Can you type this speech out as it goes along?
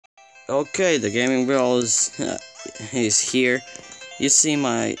Okay, the gaming bro is here. You see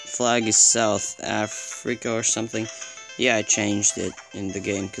my flag is South Africa or something. Yeah, I changed it in the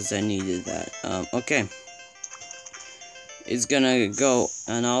game because I needed that. Okay. It's gonna go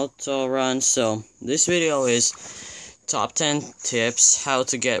an auto run, so this video is top 10 tips how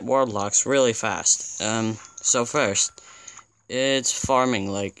to get world locks really fast. So first, it's farming.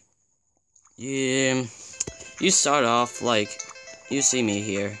 Like, you start off like, you see me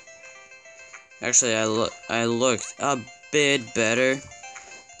here. Actually, I looked a bit better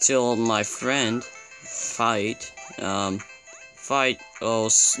till my friend fight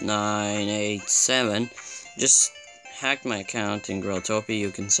 0987 just hacked my account in Growtopia,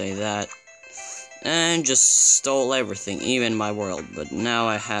 you can say that, and just stole everything, even my world. But now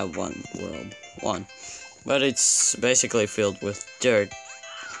I have one world, but it's basically filled with dirt.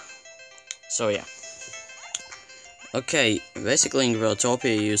 So yeah. Okay, basically in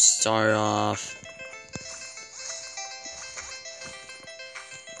Growtopia you start off.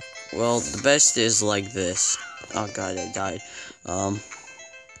 Well, the best is like this. Oh god, I died.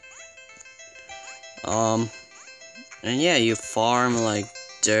 And yeah, you farm like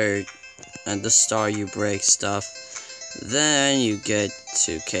dirt. At the start you break stuff. Then you get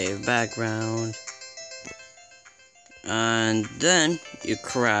to cave background. And then you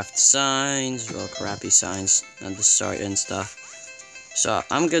craft signs, well, crappy signs at the start and stuff. So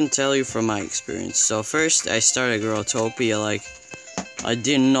I'm gonna tell you from my experience. So first I started Growtopia like I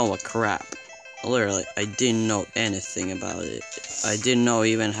didn't know a crap. Literally, I didn't know anything about it. I didn't know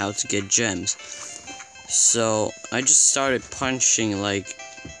even how to get gems. So I just started punching like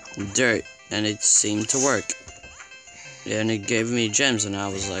dirt and it seemed to work. And it gave me gems and I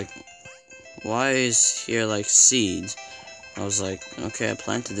was like, why is here like seeds? I was like, okay, I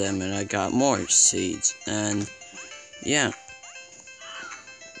planted them and I got more seeds. And yeah.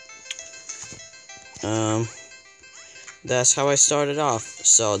 That's how I started off.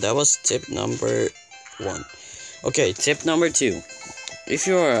 So that was tip number 1. Okay, tip number 2. If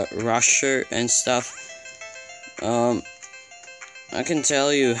you're a rusher and stuff, I can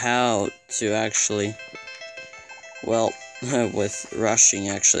tell you how to actually, well, with rushing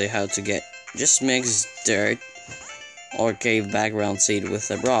actually, how to get, just mix dirt or cave background seed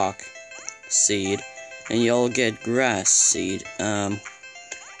with a rock seed and you'll get grass seed. Then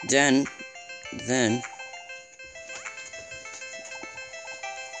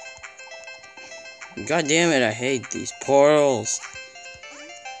god damn it, I hate these portals.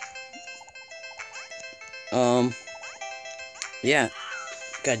 Yeah,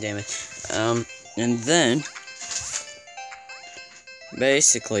 god damn it. And then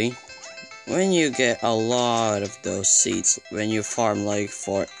basically when you get a lot of those seeds, when you farm like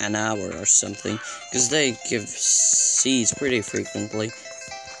for an hour or something, because they give seeds pretty frequently.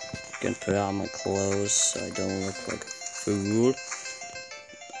 I'm gonna put on my clothes so I don't look like a fool.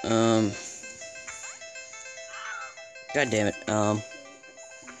 God damn it.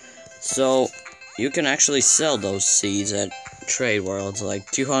 So you can actually sell those seeds at trade worlds. Like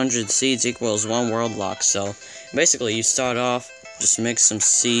 200 seeds equals 1 world lock. So basically you start off, just mix some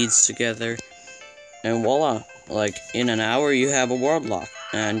seeds together, and voila, like in an hour you have a world lock.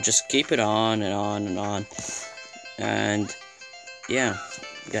 And just keep it on and on and on. And yeah,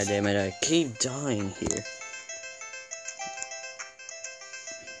 god damn it, I keep dying here.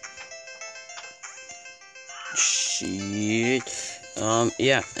 Shit.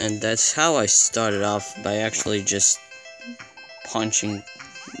 Yeah, and that's how I started off, by actually just punching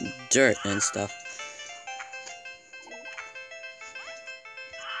dirt and stuff.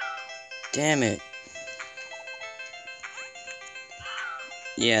 Damn it.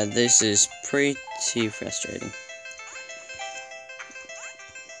 Yeah, this is pretty frustrating.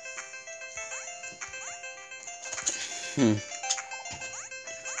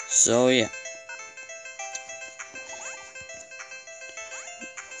 So yeah.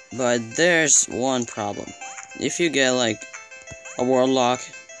 But there's one problem. If you get like a world lock,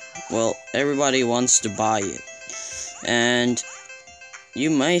 well, everybody wants to buy it. And you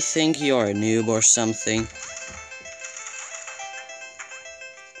may think you're a noob or something.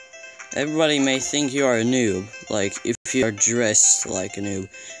 Everybody may think you're a noob, like if you're dressed like a noob.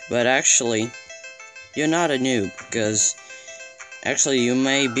 But actually, you're not a noob, because actually you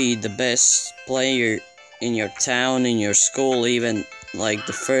may be the best player in your town, in your school, even like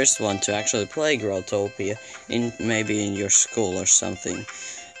the first one to actually play Growtopia, maybe in your school or something.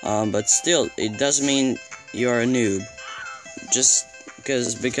 But still, it does mean you're a noob. Just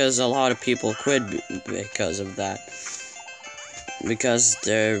because a lot of people quit because of that. Because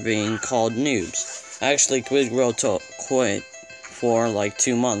they're being called noobs. I actually quit for like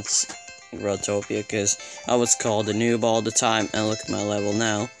 2 months Growtopia, because I was called a noob all the time, and look at my level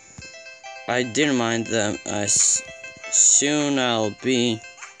now. I didn't mind them. Soon I'll be,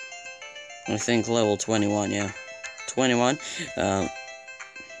 I think, level 21, yeah. 21.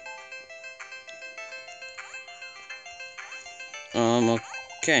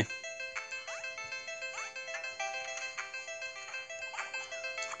 Okay.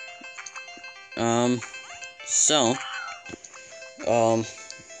 So,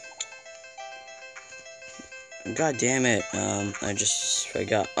 god damn it, I just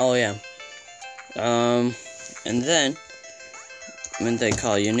forgot. Oh, yeah. And then, when they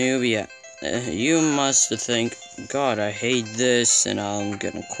call you noob, yeah, you must think, God, I hate this, and I'm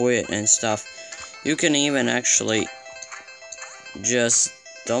gonna quit and stuff. You can even actually just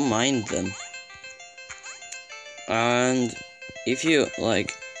don't mind them. And if you,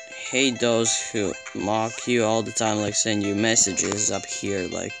 like, hate those who mock you all the time, like, send you messages up here,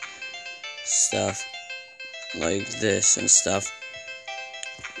 like, stuff like this and stuff,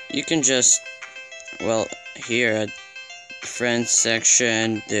 you can just, well, here at friends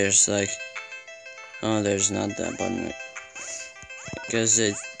section, there's like, oh, there's not that button, because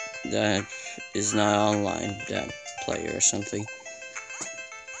that is not online, that player or something.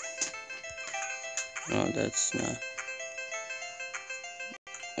 Oh, that's not.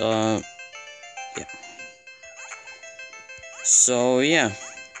 Yeah. So, yeah.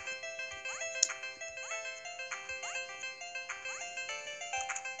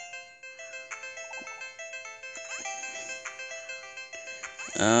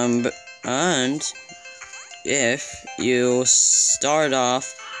 And if you start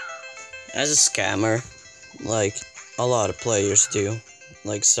off as a scammer, like a lot of players do,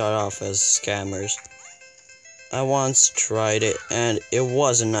 like start off as scammers. I once tried it, and it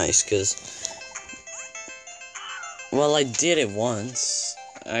wasn't nice, because, well, I did it once.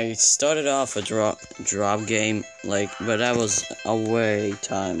 I started off a drop game, like, but that was a way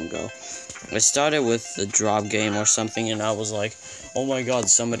time ago. I started with the drop game or something, and I was like, oh my god,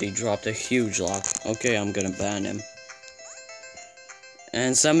 somebody dropped a huge lock. Okay, I'm gonna ban him.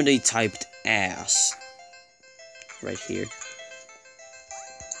 And somebody typed ass right here.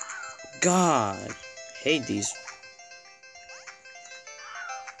 God, hate these.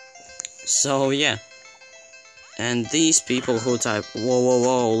 So, yeah. And these people who type, whoa, whoa,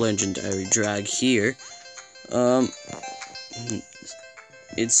 whoa, legendary drag here,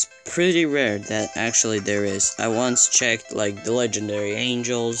 it's pretty rare that actually there is. I once checked, like, the legendary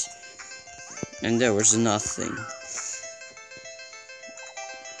angels, and there was nothing.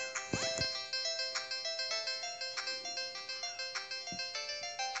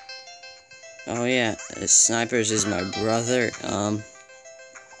 Oh yeah, Snipers is my brother.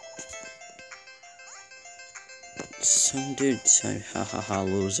 Some dude said, hahaha,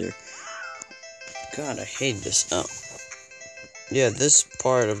 loser. God, I hate this. Oh. Yeah, this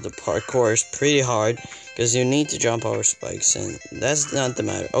part of the parkour is pretty hard, because you need to jump over spikes, and that's not the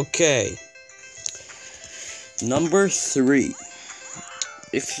matter. Okay. Number 3.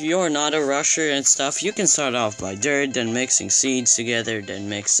 If you're not a rusher and stuff, you can start off by dirt, then mixing seeds together, then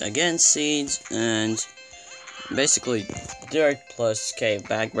mix again seeds, and basically dirt plus cave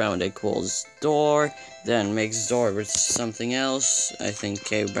background equals door, then mix door with something else, I think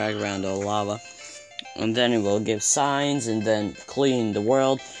cave background or lava, and then it will give signs, and then clean the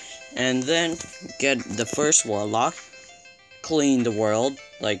world, and then get the first warlock, clean the world,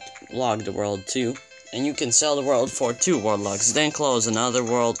 like log the world too, and you can sell the world for 2 warlocks, then close another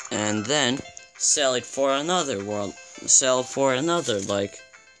world, and then sell it for another world, sell for another, like,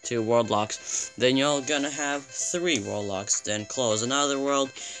 2 warlocks, then you're gonna have 3 warlocks, then close another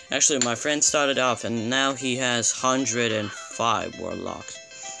world. Actually, my friend started off, and now he has 105 warlocks,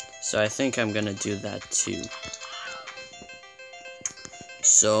 so I think I'm gonna do that too.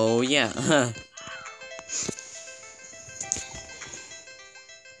 So, yeah.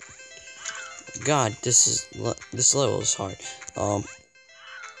 God, this level is hard. Oh,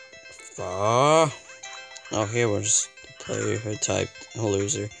 here was the player who typed a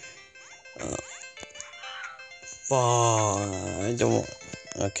loser. I don't.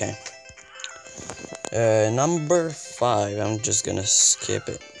 Okay. Number 5. I'm just gonna skip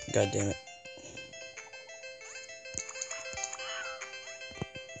it. God damn it.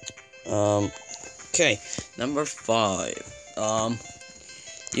 Okay. Number 5.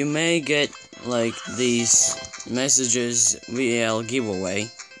 You may get, like, these messages via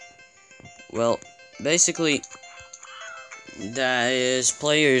giveaway. Well, basically, that is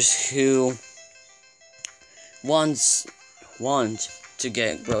players who want to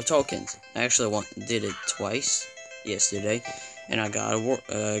get grow tokens. I actually did it twice yesterday, and I got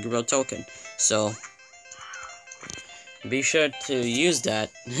a Grow token. So be sure to use that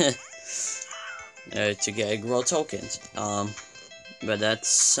to get Grow tokens. But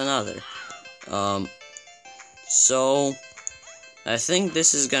that's another. So I think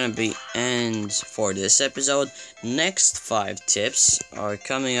this is gonna be end for this episode. Next 5 tips are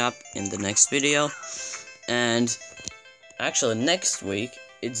coming up in the next video, and actually next week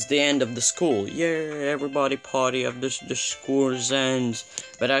it's the end of the school. Yeah, everybody party of the school's ends.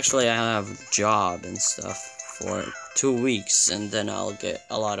 But actually I have a job and stuff for 2 weeks, and then I'll get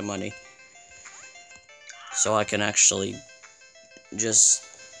a lot of money, so I can actually just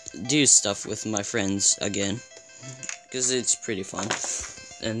do stuff with my friends again, because it's pretty fun.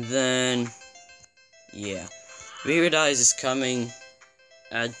 And then, yeah, Weird Eyes is coming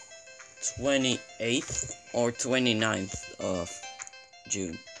at 28th or 29th of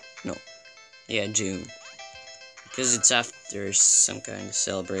June. No, yeah, June, because it's after some kind of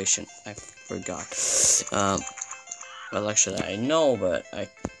celebration. I forgot. Well, actually, I know, but I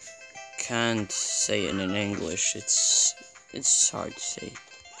can't say it in English. It's hard to say.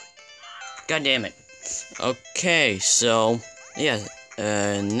 God damn it. Okay, so yeah,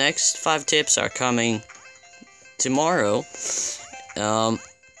 next 5 tips are coming tomorrow.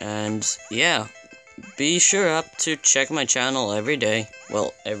 And yeah, be sure to check my channel every day.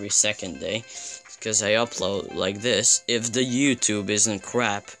 Well, every second day, because I upload like this. If the YouTube isn't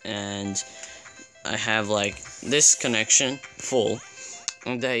crap and I have like this connection full,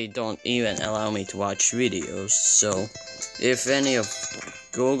 they don't even allow me to watch videos. So if any of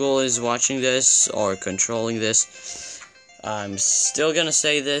Google is watching this or controlling this, I'm still gonna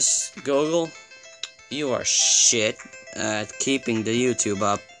say this: Google, you are shit at keeping the YouTube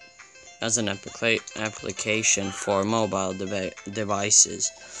up as an application for mobile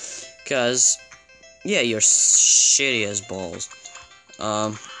devices. Cause yeah, you're shitty as balls.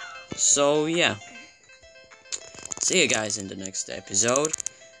 So yeah, see you guys in the next episode,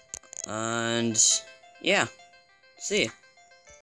 and yeah, see ya.